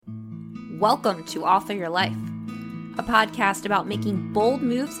Welcome to Author Your Life, a podcast about making bold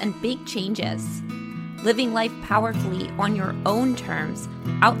moves and big changes, living life powerfully on your own terms,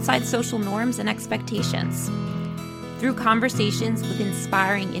 outside social norms and expectations. Through conversations with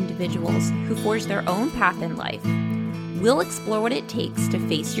inspiring individuals who forge their own path in life, we'll explore what it takes to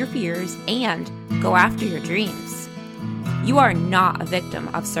face your fears and go after your dreams. You are not a victim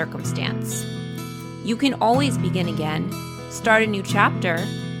of circumstance. You can always begin again, start a new chapter,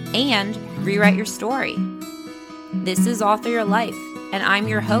 and rewrite your story. This is Author Your Life, and I'm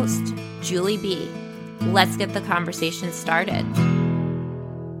your host, Julie B. Let's get the conversation started.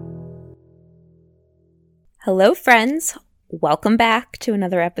 Hello, friends. Welcome back to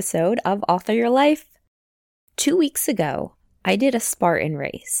another episode of Author Your Life. 2 weeks ago, I did a Spartan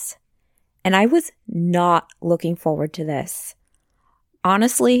race, and I was not looking forward to this.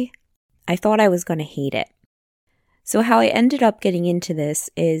 Honestly, I thought I was going to hate it. So how I ended up getting into this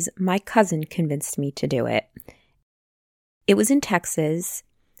is my cousin convinced me to do it. It was in Texas,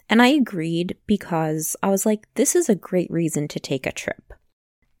 and I agreed because I was like, this is a great reason to take a trip.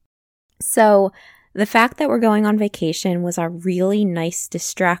 So the fact that we're going on vacation was a really nice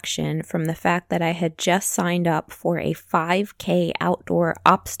distraction from the fact that I had just signed up for a 5K outdoor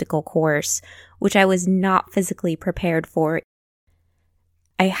obstacle course, which I was not physically prepared for.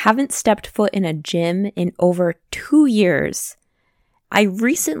 I haven't stepped foot in a gym in over 2 years. I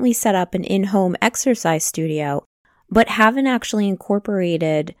recently set up an in-home exercise studio, but haven't actually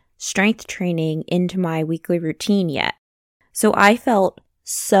incorporated strength training into my weekly routine yet. So I felt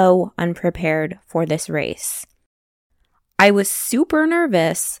so unprepared for this race. I was super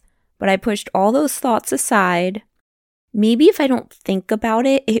nervous, but I pushed all those thoughts aside. Maybe if I don't think about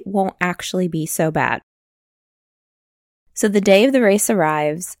it, it won't actually be so bad. So the day of the race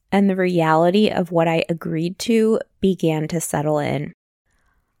arrives, and the reality of what I agreed to began to settle in.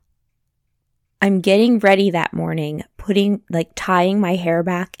 I'm getting ready that morning, tying my hair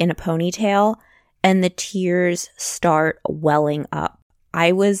back in a ponytail, and the tears start welling up.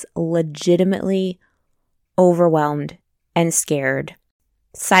 I was legitimately overwhelmed and scared.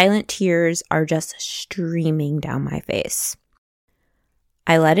 Silent tears are just streaming down my face.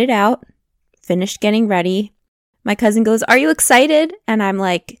 I let it out, finished getting ready. My cousin goes, "Are you excited?" And I'm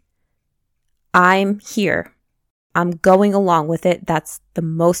like, I'm here. I'm going along with it. That's the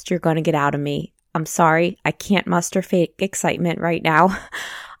most you're going to get out of me. I'm sorry. I can't muster fake excitement right now.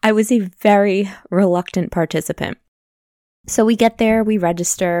 I was a very reluctant participant. So we get there, we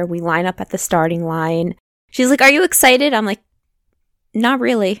register, we line up at the starting line. She's like, "Are you excited?" I'm like, "Not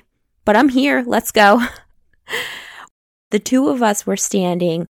really, but I'm here. Let's go." The two of us were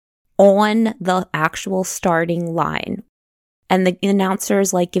standing on the actual starting line. And the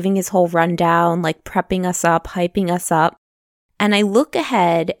announcer's giving his whole rundown, prepping us up, hyping us up. And I look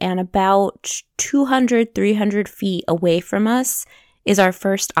ahead, and about 200, 300 feet away from us is our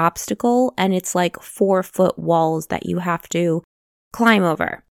first obstacle. And it's 4-foot walls that you have to climb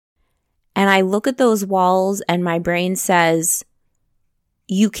over. And I look at those walls and my brain says,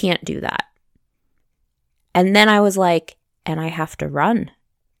 you can't do that. And then I was like, and I have to run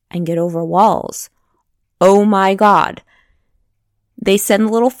and get over walls. Oh my God. They sent a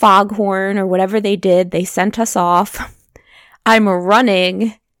little foghorn or whatever they did. They sent us off. I'm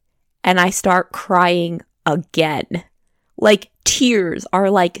running and I start crying again. Tears are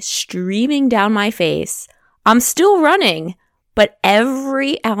streaming down my face. I'm still running, but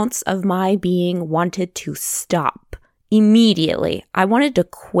every ounce of my being wanted to stop immediately. I wanted to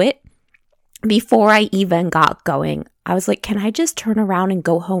quit before I even got going. I was like, can I just turn around and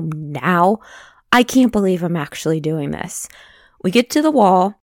go home now? I can't believe I'm actually doing this. We get to the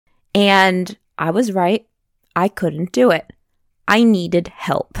wall, and I was right. I couldn't do it. I needed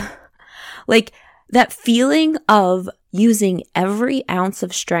help. That feeling of using every ounce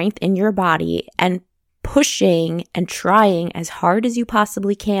of strength in your body and pushing and trying as hard as you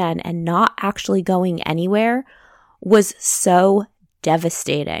possibly can and not actually going anywhere was so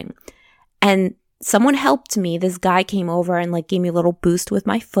devastating. And someone helped me. This guy came over and gave me a little boost with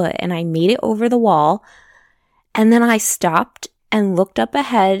my foot, and I made it over the wall. And then I stopped and looked up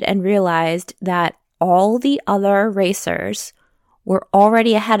ahead and realized that all the other racers were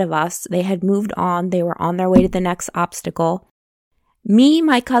already ahead of us. They had moved on. They were on their way to the next obstacle. Me,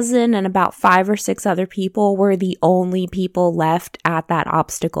 my cousin, and about 5 or 6 other people were the only people left at that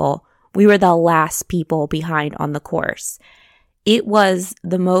obstacle. We were the last people behind on the course. It was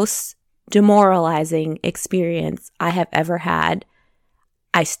the most demoralizing experience I have ever had.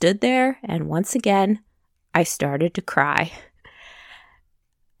 I stood there, and once again, I started to cry.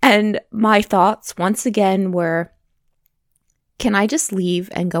 And my thoughts once again were, can I just leave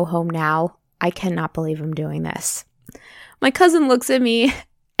and go home now? I cannot believe I'm doing this. My cousin looks at me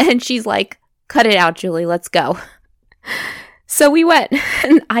and she's like, cut it out, Julie, let's go. So we went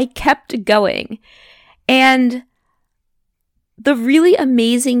and I kept going. And the really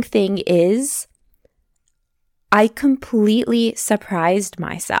amazing thing is I completely surprised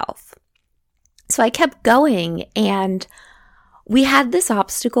myself. So I kept going and we had this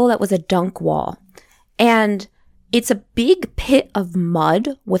obstacle that was a dunk wall. And it's a big pit of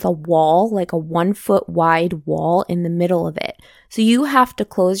mud with a wall, like a 1 foot wide wall in the middle of it. So you have to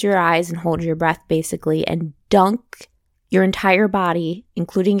close your eyes and hold your breath basically and dunk your entire body,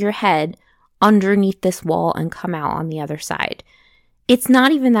 including your head, underneath this wall and come out on the other side. It's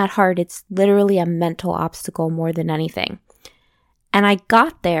not even that hard. It's literally a mental obstacle more than anything. And I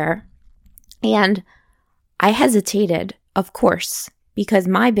got there and I hesitated, of course, because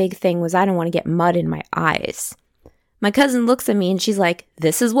my big thing was I don't want to get mud in my eyes. My cousin looks at me and she's like,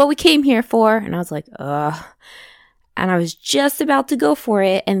 this is what we came here for. And I was like, ugh. And I was just about to go for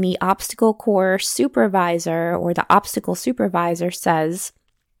it. And the obstacle course supervisor or the obstacle supervisor says,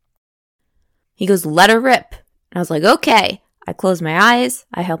 he goes, let her rip. And I was like, okay. I closed my eyes.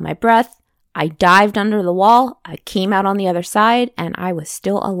 I held my breath. I dived under the wall. I came out on the other side and I was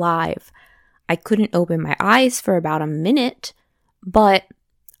still alive. I couldn't open my eyes for about a minute, but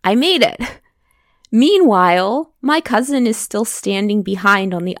I made it. Meanwhile, my cousin is still standing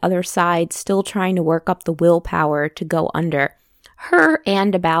behind on the other side, still trying to work up the willpower to go under. Her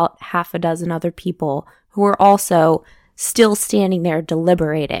and about half a dozen other people who were also still standing there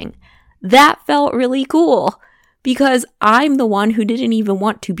deliberating. That felt really cool because I'm the one who didn't even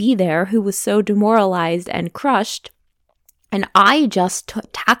want to be there, who was so demoralized and crushed. And I just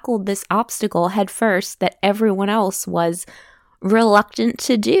tackled this obstacle head first that everyone else was reluctant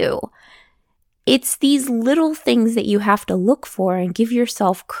to do. It's these little things that you have to look for and give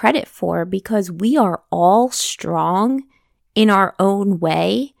yourself credit for because we are all strong in our own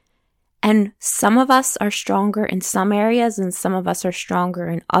way. And some of us are stronger in some areas and some of us are stronger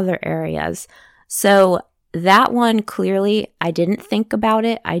in other areas. So that one, clearly, I didn't think about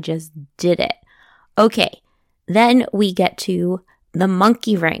it. I just did it. Okay, then we get to the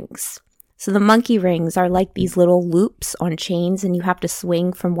monkey rings. So the monkey rings are like these little loops on chains and you have to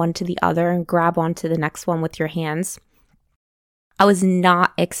swing from one to the other and grab onto the next one with your hands. I was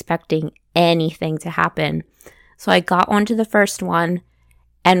not expecting anything to happen. So I got onto the first one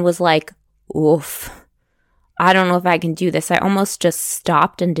and was like, oof, I don't know if I can do this. I almost just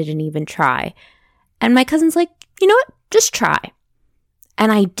stopped and didn't even try. And my cousin's like, you know what? Just try.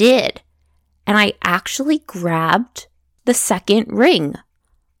 And I did. And I actually grabbed the second ring.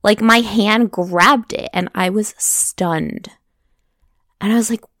 Like my hand grabbed it and I was stunned. And I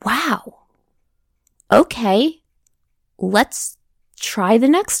was like, wow, okay, let's try the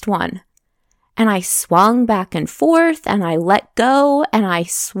next one. And I swung back and forth and I let go and I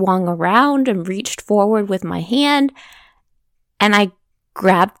swung around and reached forward with my hand and I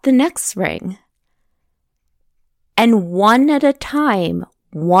grabbed the next ring. And one at a time,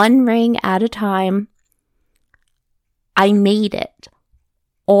 one ring at a time, I made it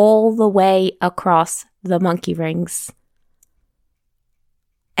all the way across the monkey rings.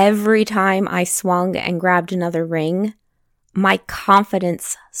 Every time I swung and grabbed another ring, my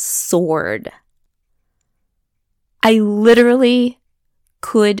confidence soared. I literally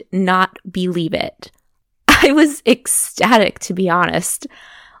could not believe it. I was ecstatic, to be honest.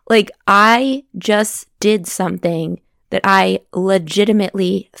 Like, I just did something that I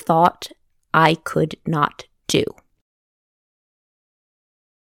legitimately thought I could not do.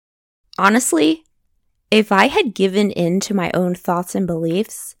 Honestly, if I had given in to my own thoughts and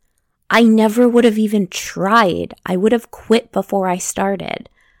beliefs, I never would have even tried. I would have quit before I started.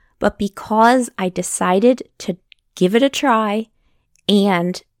 But because I decided to give it a try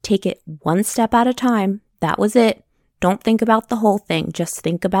and take it one step at a time, that was it. Don't think about the whole thing. Just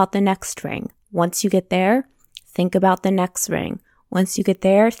think about the next ring. Once you get there, think about the next ring. Once you get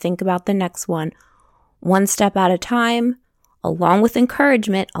there, think about the next one. One step at a time, along with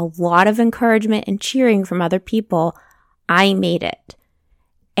encouragement, a lot of encouragement and cheering from other people, I made it.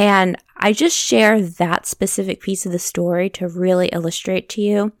 And I just share that specific piece of the story to really illustrate to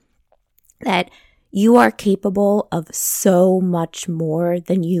you that you are capable of so much more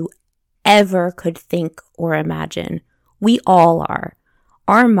than you ever could think or imagine. We all are.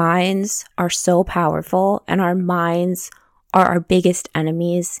 Our minds are so powerful, and our minds are our biggest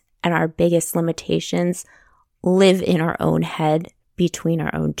enemies, and our biggest limitations live in our own head between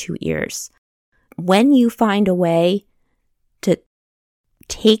our own two ears. When you find a way to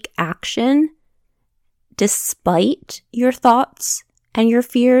take action, despite your thoughts and your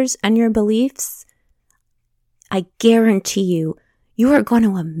fears and your beliefs, I guarantee you, you are going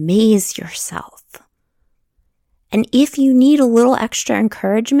to amaze yourself. And if you need a little extra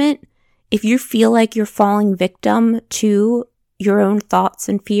encouragement, if you feel like you're falling victim to your own thoughts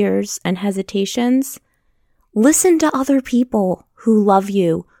and fears and hesitations, listen to other people who love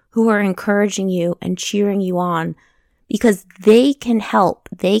you, who are encouraging you and cheering you on, because they can help.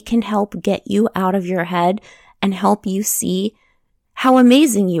 They can help get you out of your head and help you see how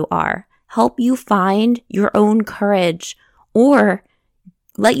amazing you are, help you find your own courage, or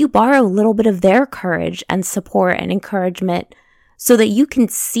let you borrow a little bit of their courage and support and encouragement so that you can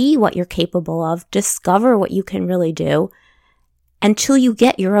see what you're capable of, discover what you can really do until you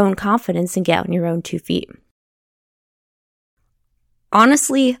get your own confidence and get on your own 2 feet.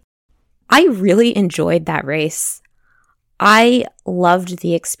 Honestly, I really enjoyed that race. I loved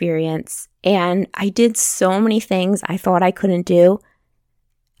the experience and I did so many things I thought I couldn't do.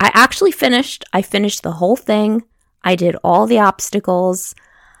 I actually finished. I finished the whole thing. I did all the obstacles.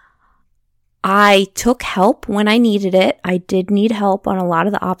 I took help when I needed it. I did need help on a lot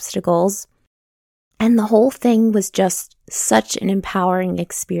of the obstacles. And the whole thing was just such an empowering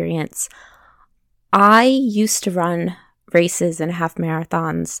experience. I used to run races and half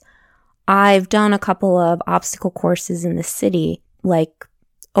marathons. I've done a couple of obstacle courses in the city, like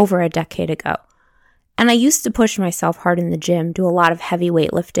over a decade ago. And I used to push myself hard in the gym, do a lot of heavy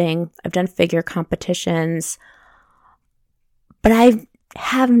weightlifting. I've done figure competitions. But I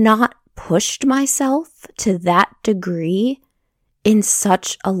have not pushed myself to that degree in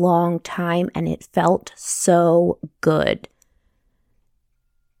such a long time, and it felt so good.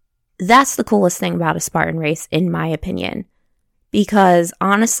 That's the coolest thing about a Spartan race, in my opinion, because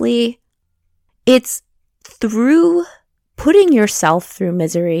honestly, it's through putting yourself through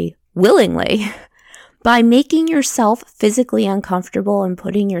misery willingly, by making yourself physically uncomfortable and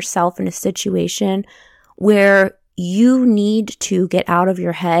putting yourself in a situation where you need to get out of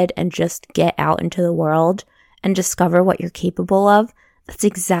your head and just get out into the world and discover what you're capable of. That's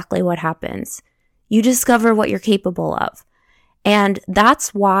exactly what happens. You discover what you're capable of. And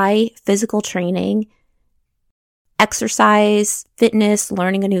that's why physical training, exercise, fitness,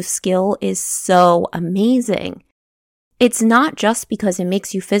 learning a new skill is so amazing. It's not just because it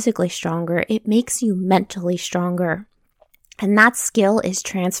makes you physically stronger, it makes you mentally stronger. And that skill is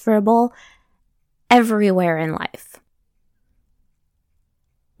transferable everywhere in life.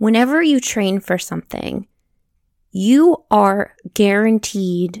 Whenever you train for something, you are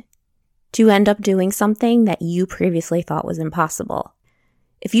guaranteed to end up doing something that you previously thought was impossible.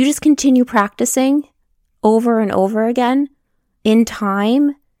 If you just continue practicing over and over again, in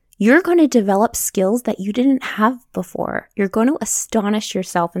time, you're going to develop skills that you didn't have before. You're going to astonish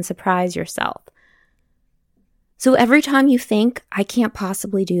yourself and surprise yourself. So every time you think, I can't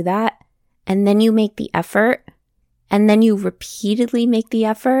possibly do that, and then you make the effort, and then you repeatedly make the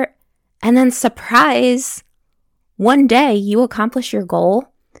effort, and then surprise, one day you accomplish your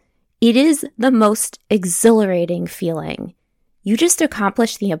goal. It is the most exhilarating feeling. You just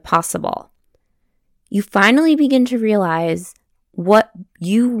accomplished the impossible. You finally begin to realize what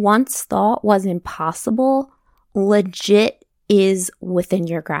you once thought was impossible legit is within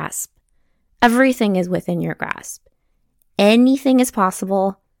your grasp. Everything is within your grasp. Anything is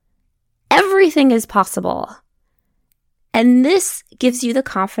possible. Everything is possible. And this gives you the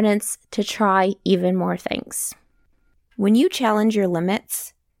confidence to try even more things. When you challenge your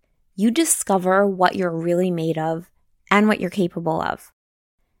limits, you discover what you're really made of and what you're capable of.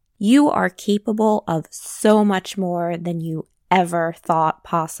 You are capable of so much more than you ever thought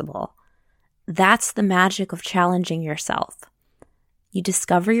possible. That's the magic of challenging yourself. You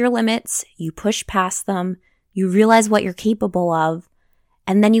discover your limits, you push past them, you realize what you're capable of,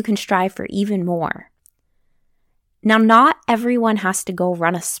 and then you can strive for even more. Now, not everyone has to go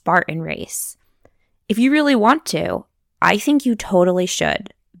run a Spartan race. If you really want to, I think you totally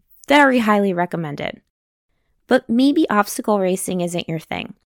should. Very highly recommended. But maybe obstacle racing isn't your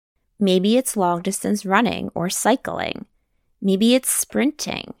thing. Maybe it's long distance running or cycling. Maybe it's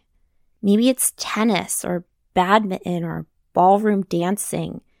sprinting. Maybe it's tennis or badminton or ballroom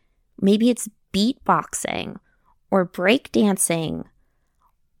dancing. Maybe it's beatboxing or breakdancing.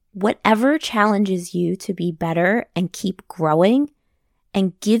 Whatever challenges you to be better and keep growing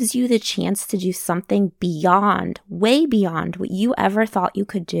and gives you the chance to do something beyond, way beyond what you ever thought you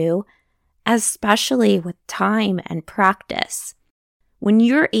could do, especially with time and practice. When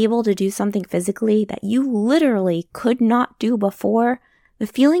you're able to do something physically that you literally could not do before, the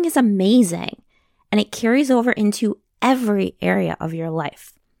feeling is amazing and it carries over into every area of your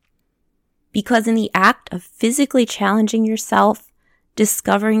life. Because in the act of physically challenging yourself,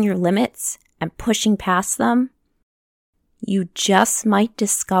 discovering your limits, and pushing past them, you just might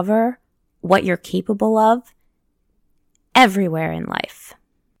discover what you're capable of everywhere in life.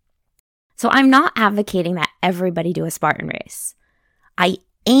 So I'm not advocating that everybody do a Spartan race. I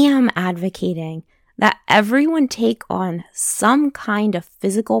am advocating that everyone take on some kind of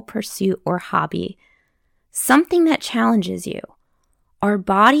physical pursuit or hobby, something that challenges you. Our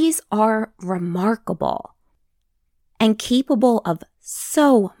bodies are remarkable and capable of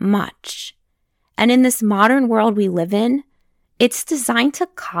so much. And in this modern world we live in, it's designed to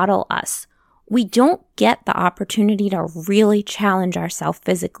coddle us. We don't get the opportunity to really challenge ourselves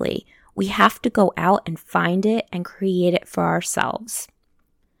physically. We have to go out and find it and create it for ourselves.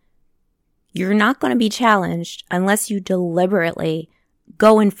 You're not going to be challenged unless you deliberately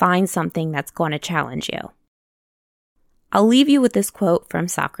go and find something that's going to challenge you. I'll leave you with this quote from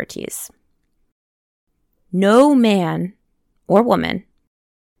Socrates. No man or woman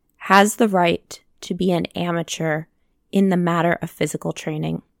has the right to be an amateur in the matter of physical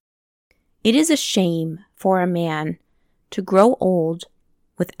training. It is a shame for a man to grow old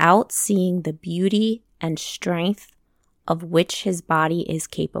without seeing the beauty and strength of which his body is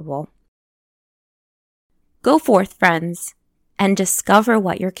capable. Go forth, friends, and discover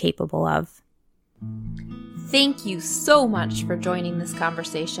what you're capable of. Thank you so much for joining this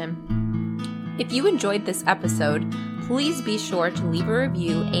conversation. If you enjoyed this episode, please be sure to leave a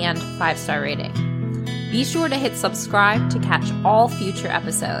review and 5-star rating. Be sure to hit subscribe to catch all future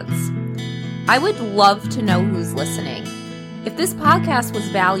episodes. I would love to know who's listening. If this podcast was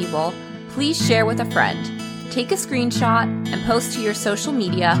valuable, please share with a friend. Take a screenshot and post to your social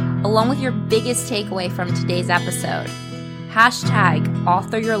media along with your biggest takeaway from today's episode.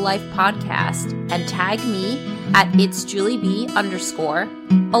 #AuthorYourLifePodcast and tag me at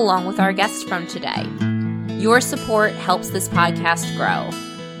itsjulieb_ along with our guest from today. Your support helps this podcast grow.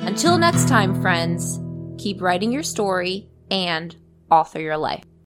 Until next time, friends, keep writing your story and author your life.